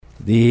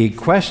The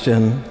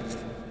question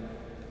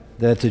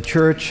that the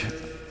church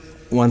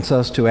wants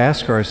us to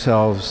ask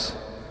ourselves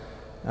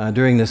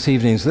during this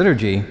evening's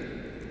liturgy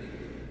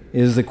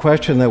is the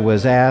question that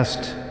was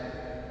asked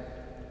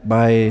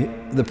by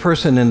the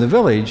person in the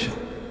village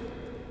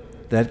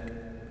that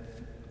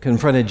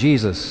confronted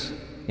Jesus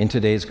in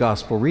today's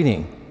gospel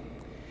reading.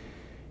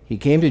 He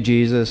came to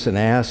Jesus and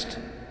asked,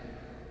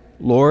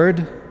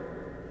 "Lord,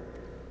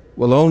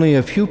 will only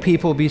a few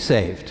people be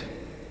saved?"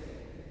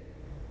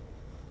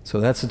 So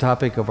that's the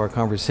topic of our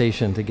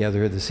conversation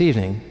together this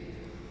evening.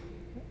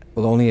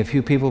 Will only a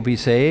few people be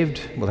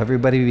saved? Will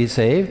everybody be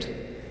saved?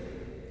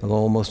 Will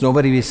almost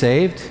nobody be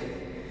saved?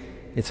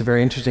 It's a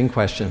very interesting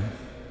question.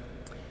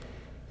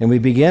 And we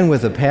begin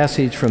with a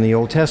passage from the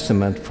Old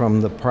Testament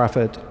from the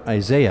prophet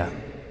Isaiah.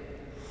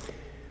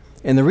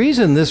 And the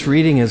reason this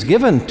reading is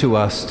given to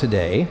us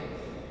today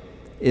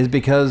is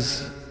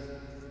because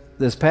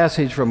this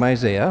passage from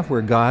Isaiah,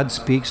 where God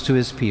speaks to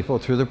his people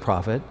through the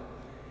prophet,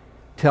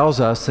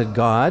 tells us that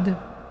God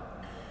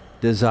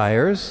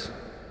desires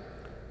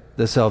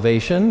the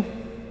salvation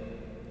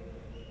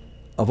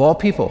of all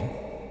people.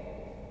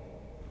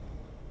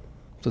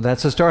 So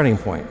that's the starting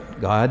point.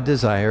 God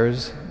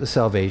desires the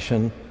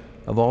salvation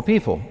of all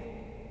people.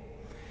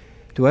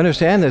 To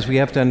understand this, we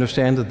have to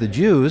understand that the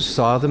Jews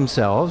saw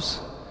themselves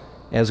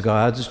as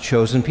God's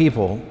chosen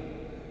people,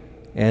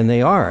 and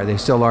they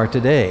still are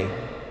today.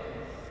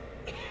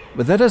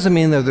 But that doesn't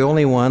mean they're the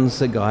only ones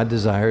that God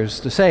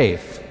desires to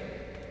save.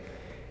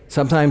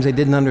 Sometimes they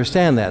didn't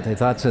understand that. They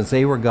thought since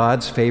they were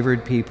God's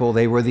favored people,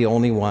 they were the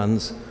only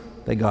ones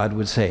that God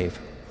would save.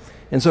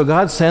 And so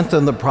God sent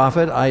them the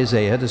prophet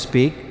Isaiah to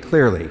speak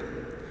clearly.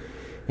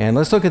 And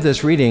let's look at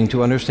this reading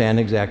to understand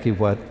exactly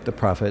what the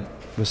prophet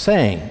was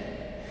saying.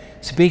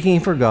 Speaking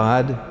for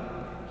God,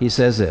 he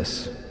says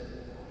this,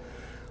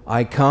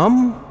 "I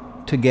come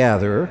to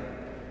gather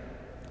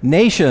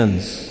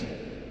nations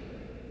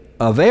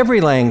of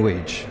every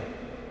language.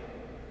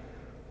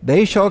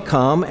 They shall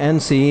come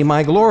and see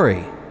my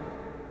glory.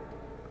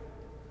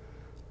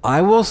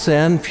 I will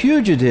send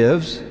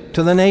fugitives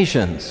to the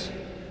nations."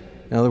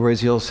 In other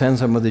words, he'll send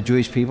some of the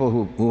Jewish people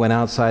who went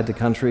outside the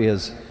country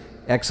as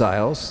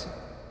exiles.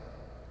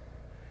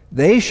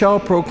 "They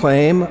shall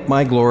proclaim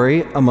my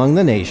glory among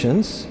the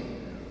nations.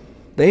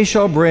 They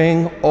shall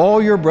bring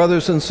all your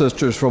brothers and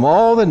sisters from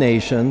all the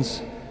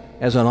nations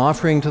as an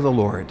offering to the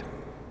Lord."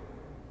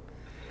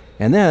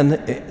 And then,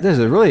 this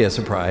is really a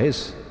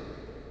surprise,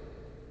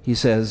 he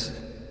says,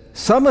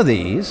 some of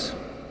these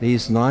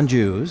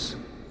non-Jews,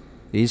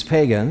 these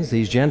pagans,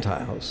 these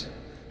Gentiles,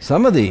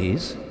 some of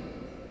these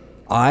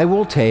I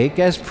will take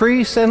as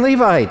priests and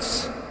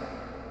Levites,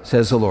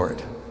 says the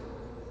Lord.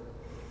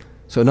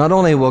 So not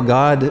only will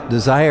God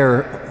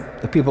desire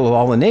the people of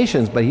all the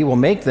nations, but he will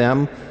make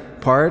them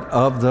part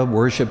of the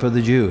worship of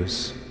the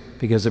Jews,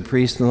 because the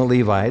priests and the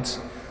Levites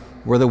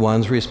were the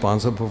ones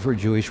responsible for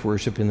Jewish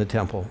worship in the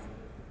temple.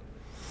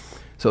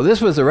 So this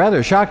was a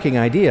rather shocking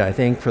idea, I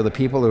think, for the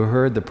people who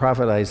heard the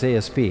prophet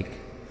Isaiah speak.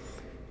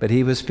 But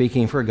he was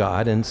speaking for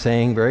God and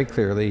saying very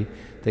clearly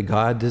that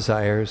God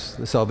desires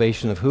the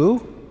salvation of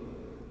who?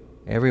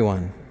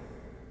 Everyone.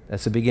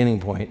 That's the beginning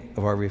point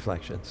of our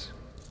reflections.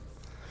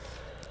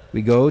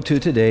 We go to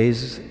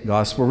today's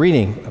gospel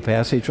reading, a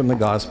passage from the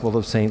Gospel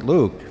of St.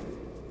 Luke.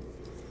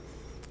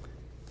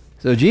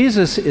 So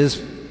Jesus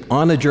is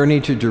on a journey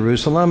to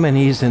Jerusalem, and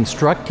he's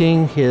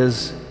instructing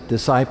his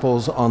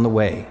disciples on the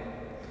way.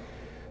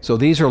 So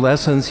these are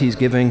lessons he's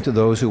giving to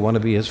those who want to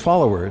be his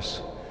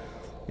followers.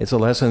 It's a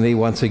lesson that he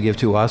wants to give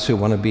to us who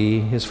want to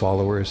be his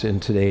followers in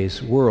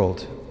today's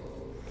world.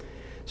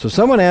 So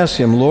someone asks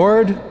him,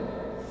 "Lord,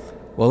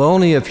 will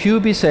only a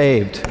few be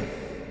saved?"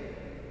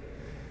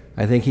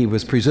 I think he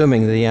was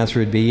presuming that the answer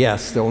would be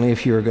yes, only a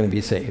few are going to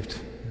be saved.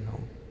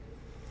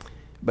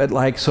 But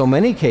like so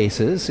many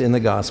cases in the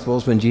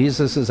Gospels, when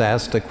Jesus is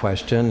asked a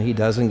question, he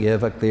doesn't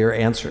give a clear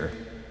answer.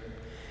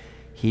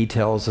 He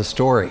tells a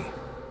story.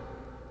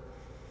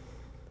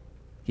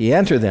 He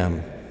answered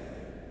them,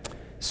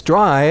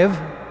 "Strive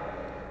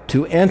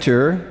to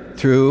enter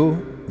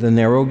through the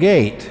narrow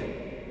gate.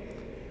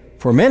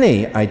 For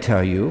many, I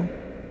tell you,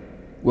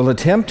 will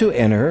attempt to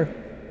enter,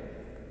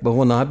 but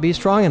will not be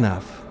strong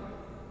enough."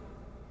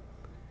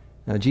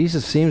 Now,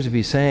 Jesus seems to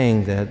be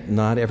saying that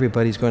not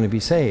everybody's going to be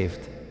saved,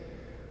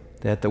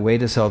 that the way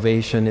to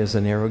salvation is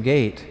a narrow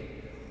gate,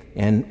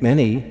 and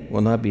many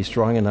will not be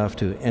strong enough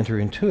to enter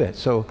into it.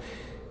 So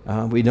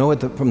we know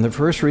from the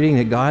first reading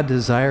that God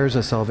desires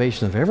the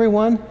salvation of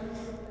everyone,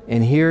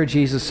 and here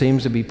Jesus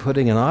seems to be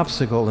putting an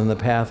obstacle in the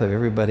path of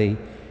everybody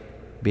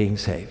being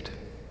saved.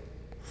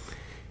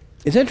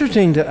 It's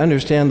interesting to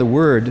understand the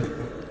word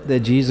that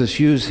Jesus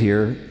used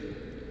here.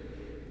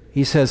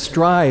 He says,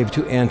 "Strive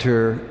to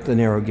enter the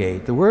narrow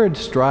gate." The word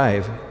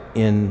strive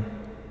in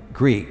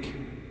Greek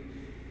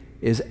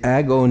is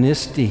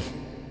agonisti,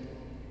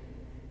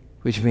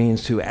 which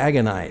means to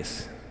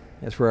agonize.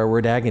 That's where our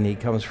word agony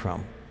comes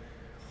from.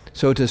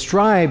 So to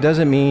strive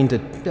doesn't mean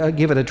to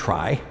give it a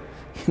try.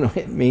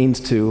 It means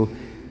to,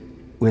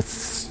 with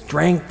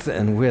strength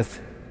and with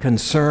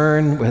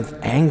concern, with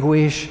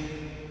anguish,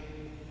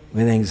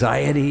 with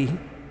anxiety,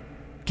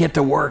 get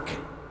to work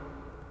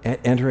at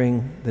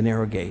entering the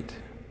narrow gate.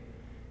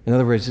 In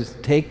other words,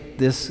 just take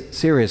this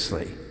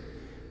seriously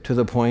to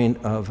the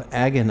point of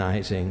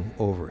agonizing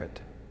over it.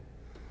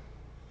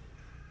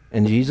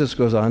 And Jesus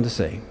goes on to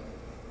say,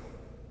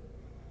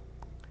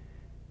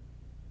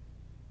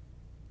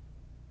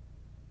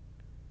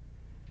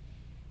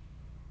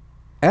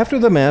 after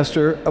the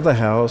master of the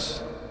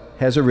house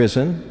has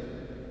arisen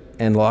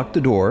and locked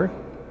the door,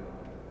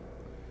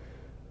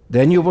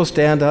 then you will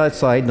stand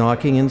outside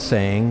knocking and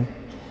saying,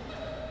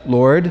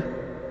 Lord,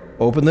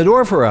 open the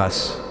door for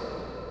us.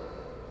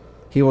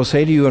 He will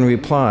say to you in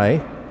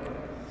reply,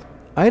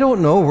 I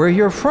don't know where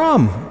you're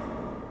from.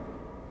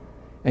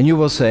 And you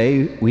will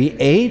say, we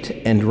ate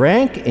and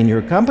drank in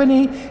your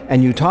company,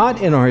 and you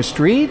taught in our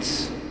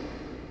streets.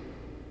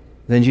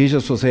 Then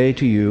Jesus will say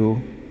to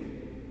you,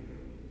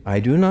 I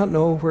do not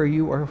know where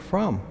you are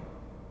from.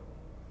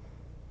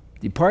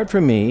 Depart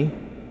from me,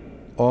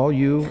 all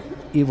you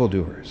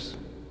evildoers.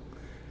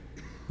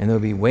 And there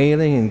will be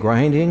wailing and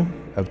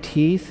grinding of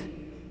teeth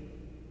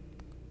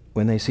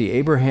when they see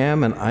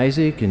Abraham and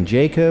Isaac and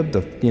Jacob,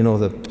 the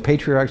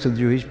patriarchs of the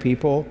Jewish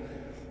people,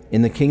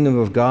 in the kingdom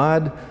of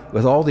God,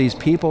 with all these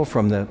people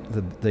from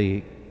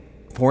the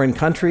foreign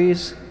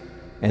countries,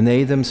 and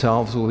they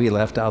themselves will be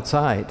left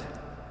outside.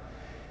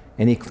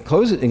 And he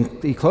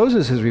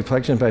closes his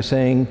reflection by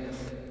saying,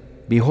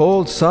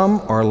 behold,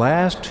 some are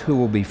last who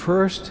will be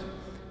first,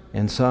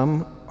 and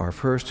some are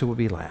first who will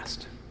be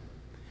last.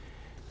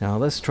 Now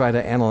let's try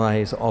to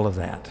analyze all of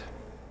that.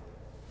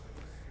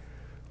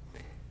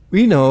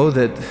 We know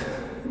that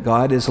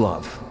God is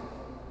love.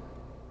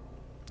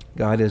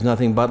 God is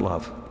nothing but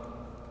love.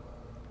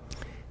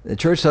 The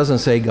church doesn't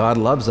say God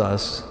loves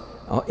us.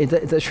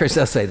 The church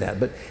does say that,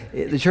 but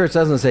the church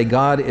doesn't say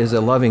God is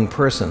a loving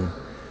person.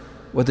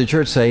 What the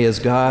church says is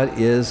God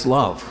is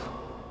love.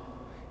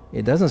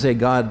 It doesn't say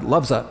God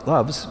loves,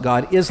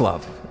 God is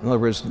love. In other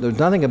words, there's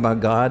nothing about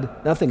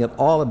God, nothing at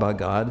all about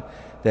God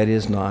that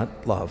is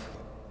not love.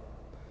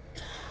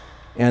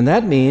 And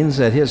that means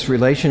that his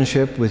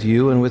relationship with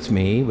you and with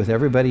me, with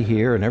everybody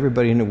here and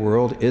everybody in the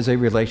world, is a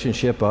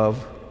relationship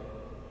of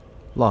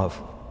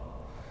love.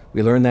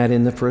 We learned that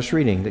in the first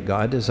reading, that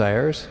God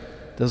desires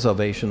the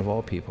salvation of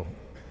all people.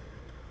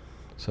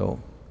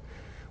 So,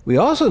 we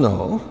also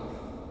know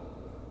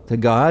that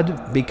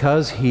God,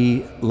 because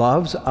he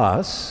loves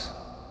us,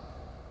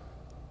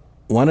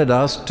 wanted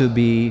us to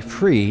be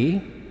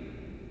free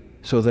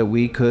so that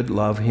we could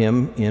love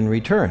him in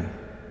return.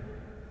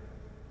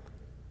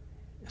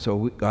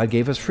 So God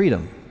gave us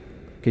freedom,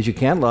 because you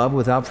can't love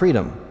without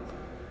freedom.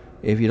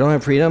 If you don't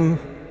have freedom,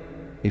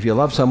 if you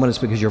love someone, it's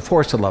because you're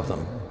forced to love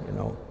them,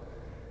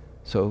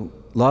 So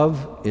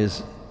love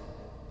is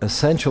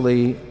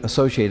essentially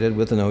associated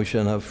with the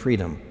notion of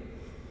freedom.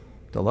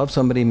 To love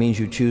somebody means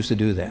you choose to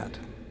do that.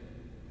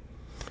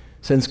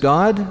 Since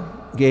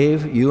God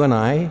gave you and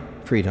I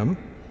freedom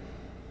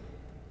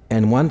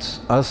and wants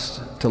us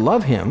to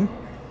love him,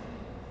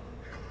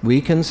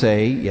 we can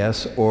say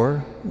yes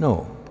or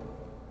no.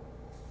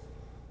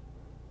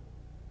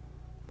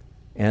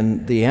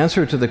 And the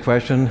answer to the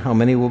question, how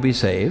many will be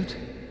saved,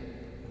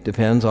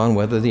 depends on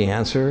whether the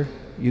answer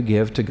you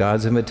give to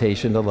God's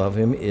invitation to love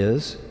him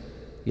is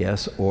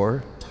yes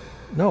or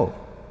no.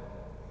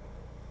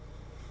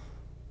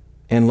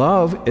 And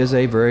love is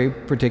a very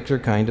particular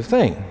kind of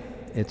thing.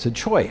 It's a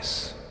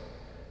choice.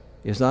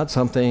 It's not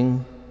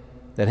something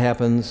that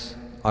happens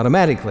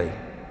automatically.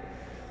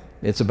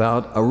 It's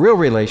about a real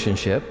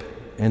relationship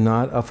and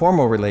not a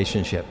formal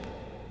relationship.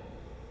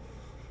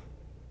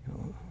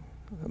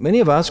 Many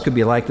of us could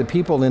be like the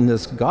people in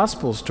this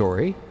gospel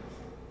story.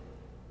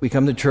 We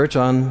come to church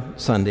on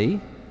Sunday.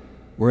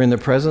 We're in the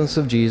presence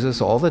of Jesus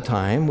all the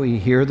time. We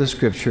hear the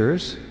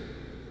scriptures,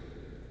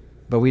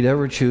 but we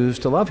never choose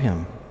to love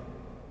him.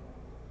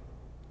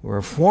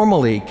 We're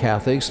formally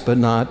Catholics, but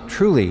not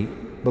truly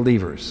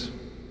believers.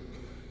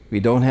 We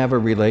don't have a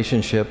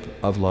relationship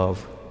of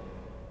love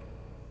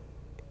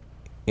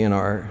in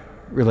our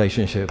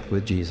relationship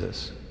with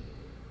Jesus.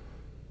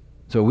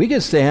 So we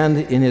could stand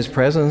in his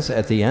presence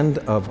at the end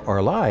of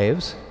our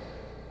lives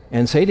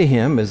and say to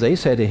him, as they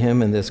said to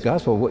him in this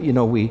gospel,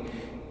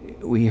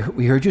 we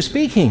heard you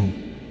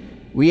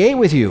speaking. We ate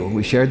with you.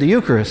 We shared the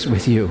Eucharist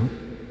with you.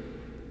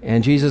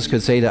 And Jesus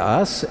could say to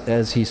us,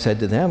 as he said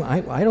to them,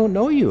 I don't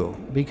know you,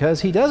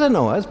 because he doesn't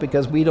know us,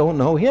 because we don't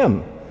know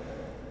him,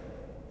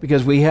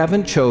 because we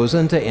haven't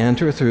chosen to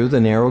enter through the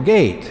narrow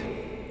gate.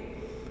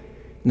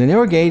 And the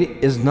narrow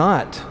gate is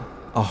not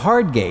a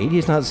hard gate.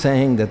 He's not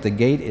saying that the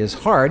gate is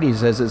hard. He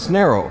says it's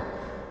narrow.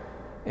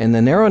 And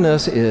the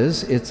narrowness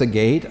is, it's a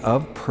gate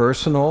of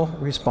personal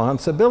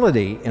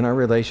responsibility in our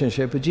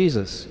relationship with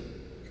Jesus.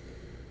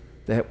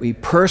 That we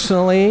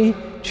personally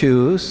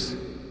choose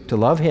to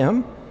love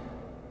him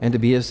and to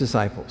be his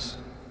disciples.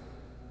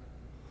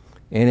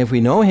 And if we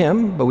know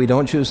him, but we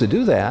don't choose to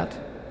do that,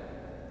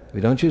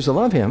 we don't choose to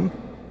love him,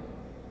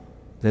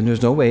 then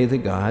there's no way that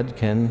God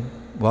can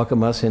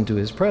welcome us into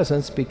his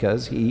presence,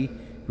 because he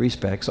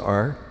respects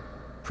our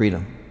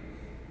freedom.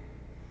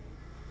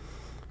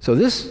 So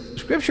this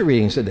scripture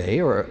readings today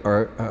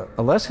are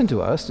a lesson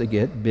to us to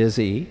get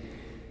busy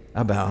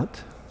about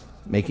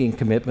making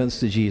commitments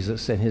to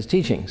Jesus and his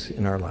teachings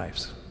in our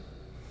lives.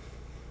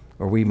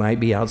 Or we might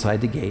be outside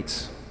the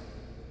gates.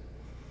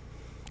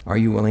 Are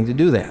you willing to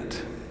do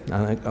that?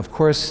 Of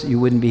course, you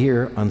wouldn't be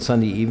here on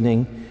Sunday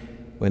evening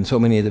when so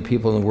many of the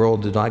people in the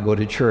world did not go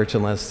to church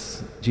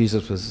unless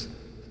Jesus was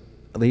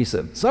at least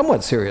a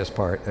somewhat serious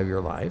part of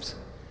your lives.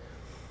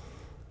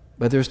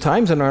 But there's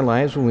times in our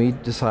lives when we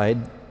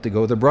decide to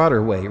go the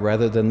broader way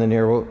rather than the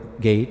narrow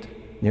gate,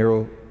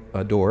 narrow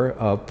door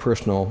of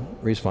personal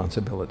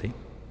responsibility.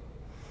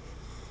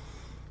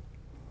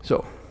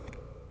 So,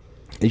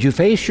 as you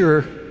face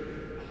your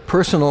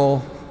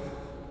personal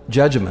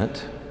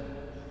judgment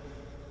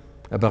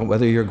about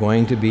whether you're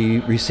going to be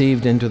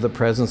received into the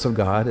presence of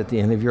God at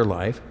the end of your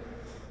life,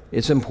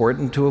 it's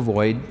important to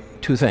avoid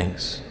two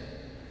things.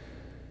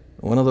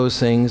 One of those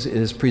things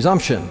is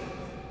presumption.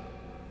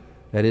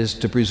 That is,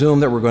 to presume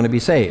that we're going to be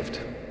saved.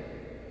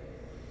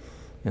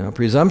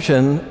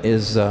 Presumption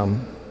is a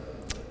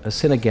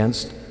sin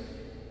against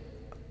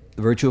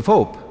the virtue of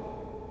hope.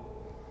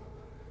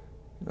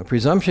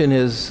 Presumption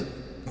is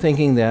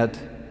thinking that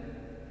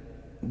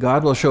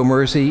God will show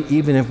mercy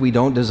even if we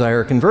don't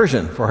desire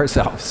conversion for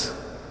ourselves.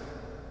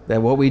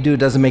 That what we do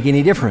doesn't make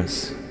any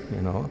difference,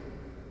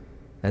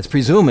 That's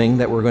presuming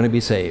that we're going to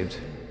be saved.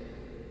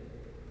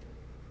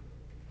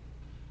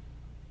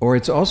 Or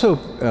it's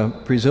also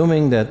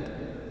presuming that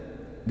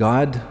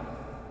God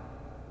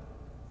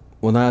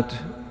will not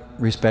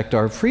respect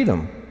our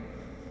freedom.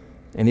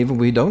 And even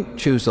if we don't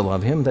choose to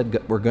love him, that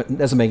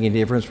doesn't make any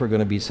difference, we're going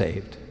to be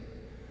saved.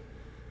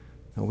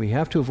 Now, we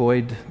have to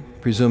avoid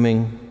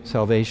presuming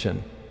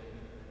salvation,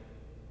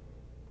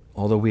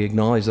 although we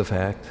acknowledge the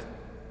fact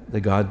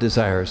that God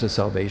desires the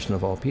salvation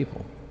of all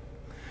people.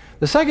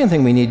 The second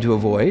thing we need to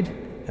avoid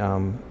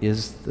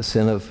is the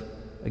sin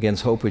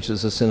against hope, which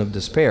is the sin of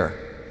despair,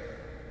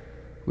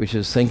 which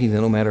is thinking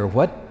that no matter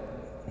what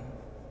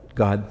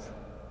God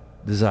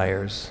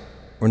desires,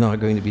 we're not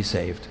going to be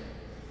saved.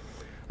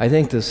 I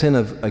think the sin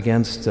of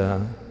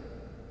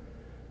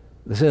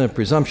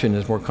presumption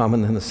is more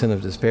common than the sin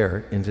of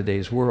despair in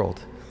today's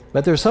world.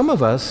 But there's some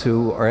of us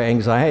who are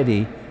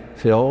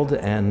anxiety-filled,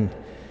 and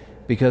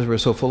because we're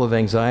so full of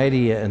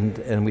anxiety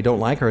and we don't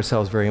like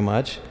ourselves very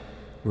much,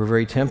 we're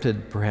very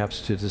tempted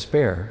perhaps to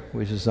despair,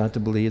 which is not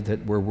to believe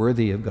that we're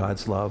worthy of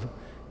God's love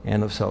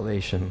and of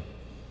salvation.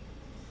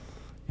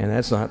 And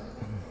that's not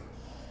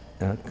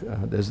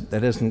that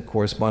doesn't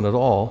correspond at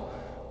all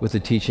with the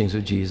teachings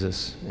of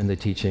Jesus and the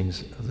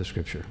teachings of the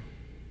Scripture.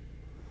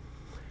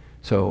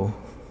 So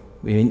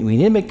we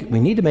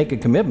need to make a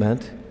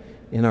commitment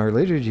in our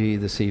liturgy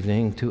this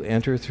evening to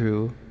enter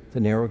through the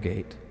narrow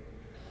gate,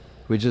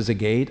 which is a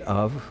gate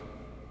of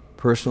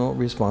personal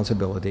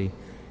responsibility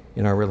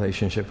in our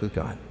relationship with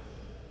God.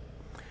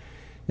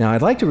 Now,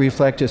 I'd like to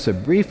reflect just a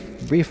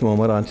brief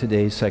moment on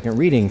today's second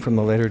reading from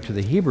the letter to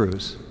the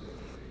Hebrews,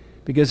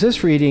 because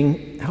this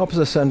reading helps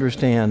us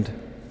understand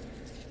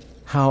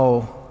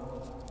how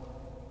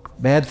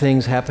bad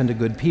things happen to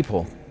good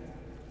people,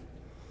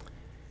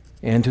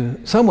 and to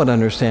somewhat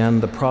understand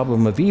the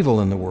problem of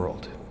evil in the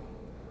world.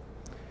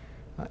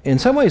 In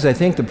some ways, I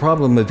think the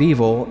problem of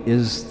evil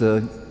is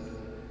the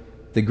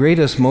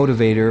greatest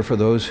motivator for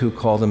those who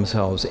call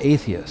themselves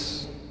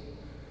atheists.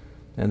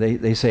 And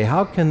they say,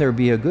 how can there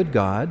be a good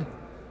God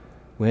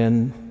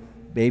when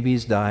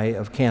babies die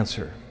of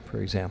cancer, for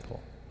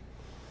example?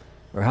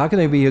 Or how can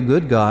there be a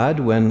good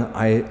God when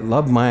I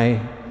love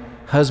my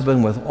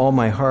husband with all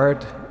my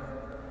heart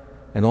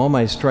and all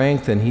my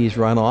strength, and he's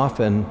run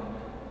off and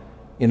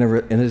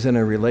is in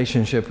a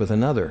relationship with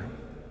another?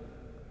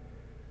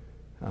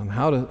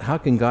 How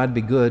can God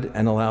be good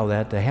and allow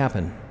that to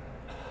happen?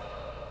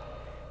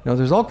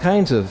 There's all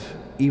kinds of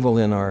evil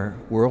in our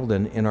world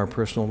and in our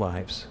personal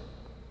lives.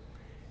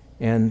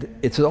 And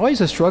it's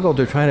always a struggle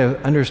to try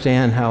to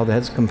understand how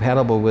that's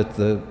compatible with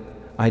the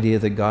idea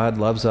that God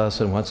loves us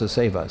and wants to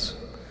save us.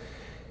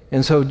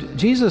 And so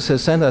Jesus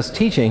has sent us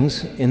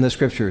teachings in the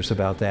Scriptures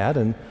about that,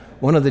 and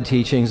one of the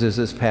teachings is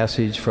this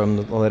passage from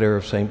the letter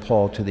of St.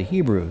 Paul to the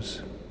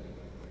Hebrews.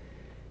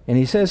 And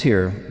he says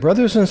here,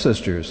 "Brothers and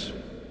sisters,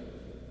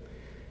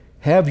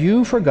 have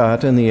you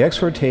forgotten the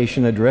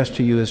exhortation addressed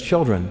to you as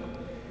children?"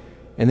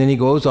 And then he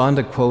goes on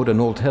to quote an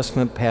Old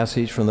Testament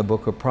passage from the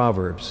book of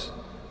Proverbs,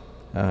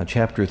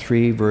 chapter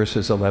 3,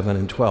 verses 11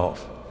 and 12,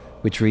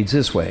 which reads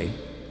this way: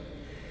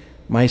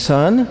 "My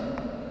son,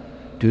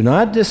 do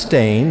not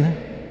disdain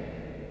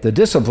the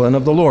discipline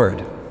of the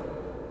Lord."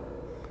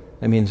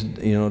 That means,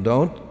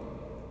 don't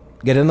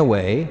get in the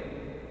way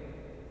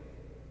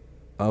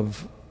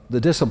of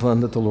the discipline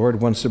that the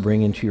Lord wants to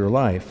bring into your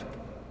life.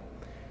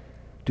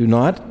 "Do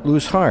not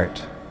lose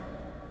heart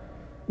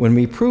when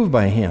reproved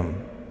by him.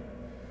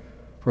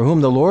 For whom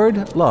the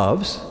Lord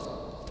loves,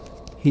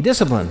 he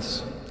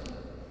disciplines.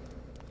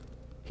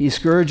 He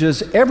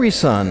scourges every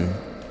son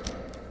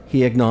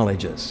he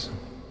acknowledges."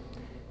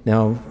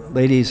 Now,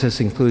 ladies, this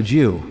includes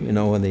you. In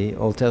the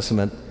Old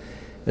Testament,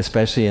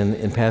 especially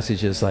in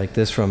passages like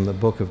this from the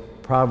book of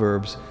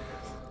Proverbs,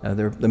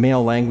 The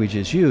male language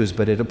is used,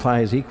 but it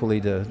applies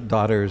equally to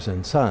daughters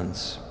and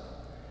sons.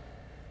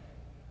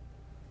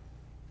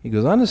 He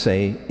goes on to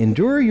say,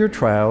 endure your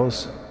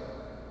trials,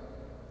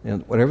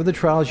 and whatever the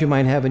trials you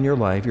might have in your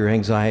life, your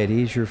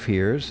anxieties, your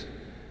fears,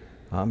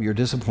 your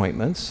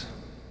disappointments,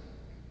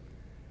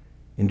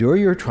 endure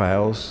your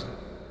trials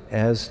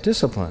as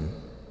discipline.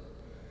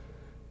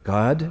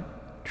 God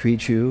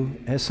treats you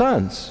as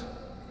sons.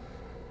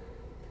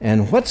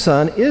 And what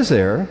son is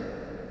there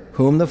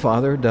whom the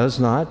Father does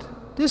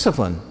not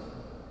discipline?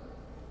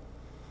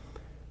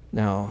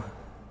 Now,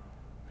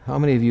 how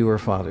many of you are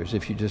fathers?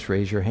 If you just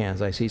raise your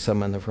hands. I see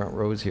some in the front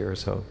rows here.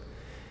 So,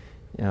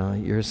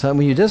 your son,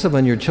 when you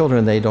discipline your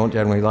children, they don't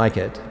generally like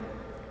it.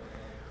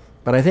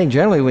 But I think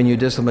generally when you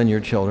discipline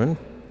your children,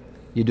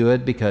 you do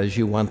it because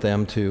you want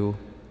them to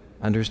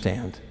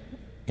understand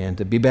and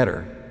to be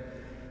better,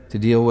 to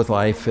deal with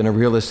life in a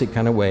realistic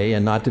kind of way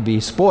and not to be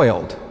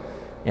spoiled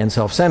and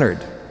self-centered.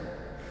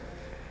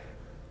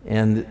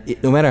 And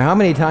no matter how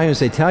many times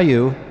they tell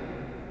you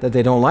that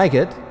they don't like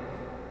it,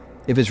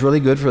 if it's really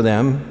good for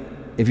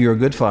them, if you're a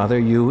good father,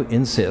 you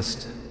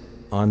insist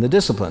on the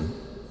discipline,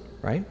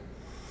 right?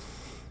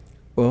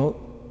 Well,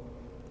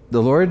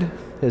 the Lord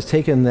has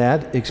taken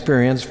that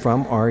experience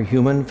from our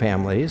human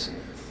families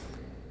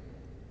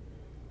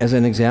as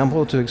an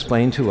example to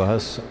explain to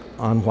us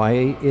on why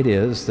it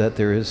is that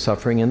there is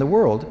suffering in the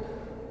world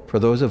for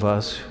those of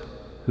us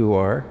who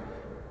are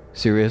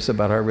serious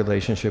about our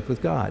relationship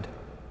with God.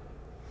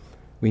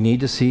 We need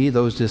to see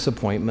those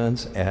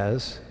disappointments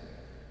as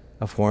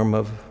a form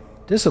of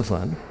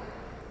discipline,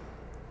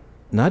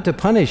 not to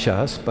punish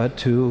us, but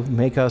to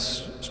make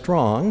us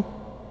strong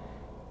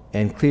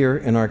and clear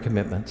in our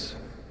commitments.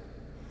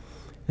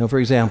 Now, for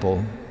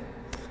example,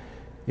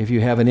 if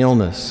you have an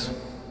illness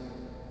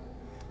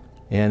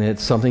and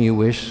it's something you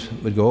wish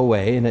would go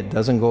away and it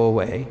doesn't go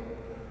away,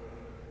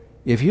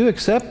 if you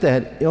accept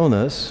that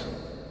illness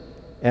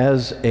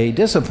as a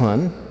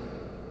discipline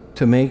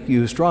to make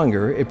you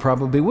stronger, it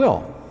probably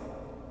will.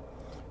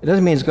 It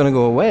doesn't mean it's going to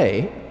go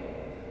away,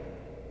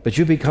 but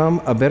you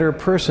become a better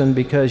person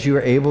because you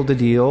are able to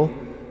deal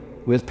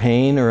with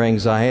pain or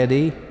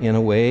anxiety in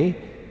a way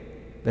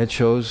that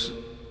shows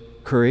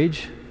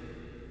courage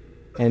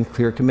and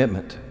clear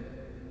commitment.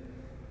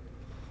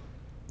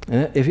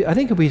 And I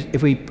think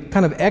if we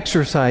kind of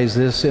exercise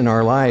this in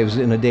our lives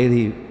in a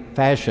daily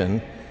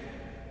fashion,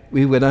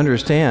 we would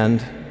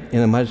understand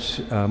in a much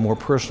more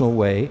personal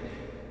way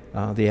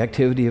the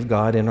activity of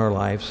God in our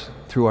lives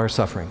through our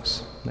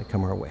sufferings that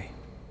come our way.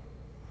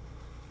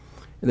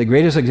 And the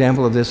greatest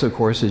example of this, of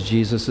course, is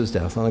Jesus'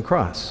 death on the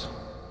cross.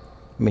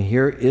 I mean,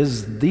 here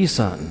is the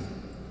Son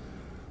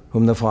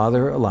whom the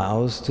Father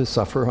allows to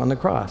suffer on the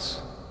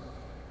cross.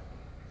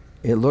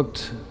 It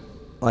looked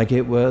like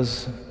it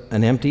was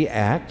an empty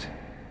act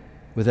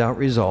without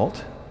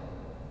result,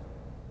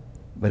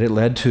 but it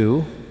led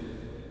to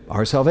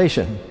our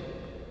salvation.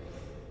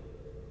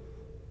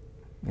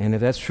 And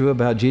if that's true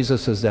about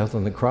Jesus' death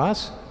on the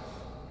cross,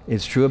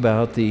 it's true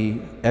about the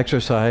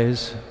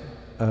exercise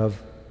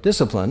of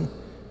discipline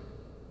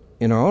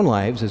in our own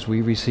lives as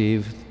we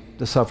receive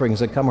the sufferings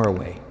that come our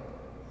way.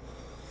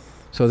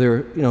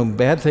 So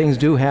bad things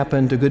do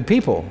happen to good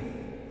people.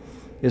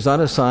 It's not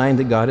a sign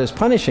that God is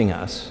punishing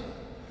us.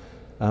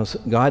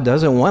 God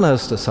doesn't want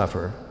us to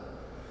suffer,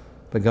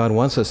 but God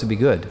wants us to be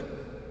good.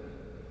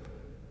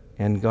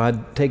 And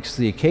God takes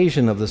the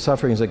occasion of the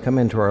sufferings that come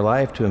into our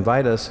life to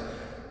invite us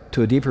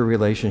to a deeper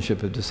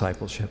relationship of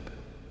discipleship.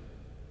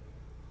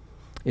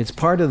 It's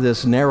part of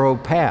this narrow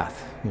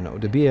path.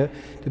 To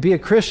be a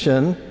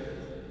Christian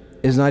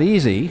is not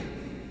easy.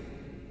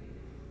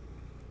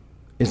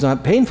 It's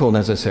not painful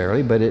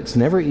necessarily, but it's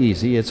never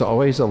easy. It's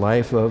always a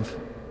life of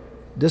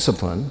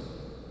discipline,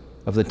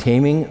 of the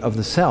taming of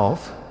the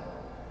self,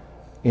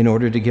 in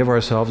order to give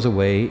ourselves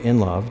away in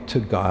love to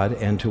God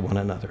and to one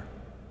another.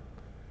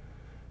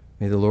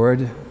 May the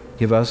Lord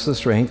give us the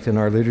strength in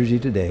our liturgy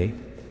today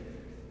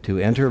to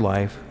enter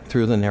life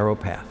through the narrow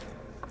path.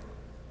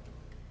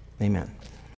 Amen.